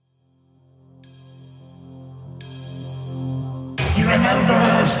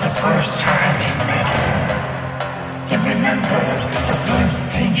remembers the first time he met her. He remembered the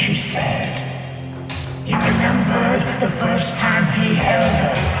first thing she said. He remembered the first time he held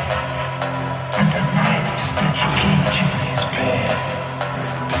her. And the night that she came to his bed.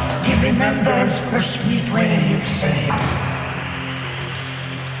 He remembers her sweet way of saying,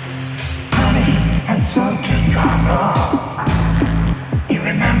 honey, has something gone wrong? He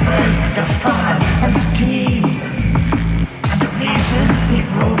remembered the fun and the tea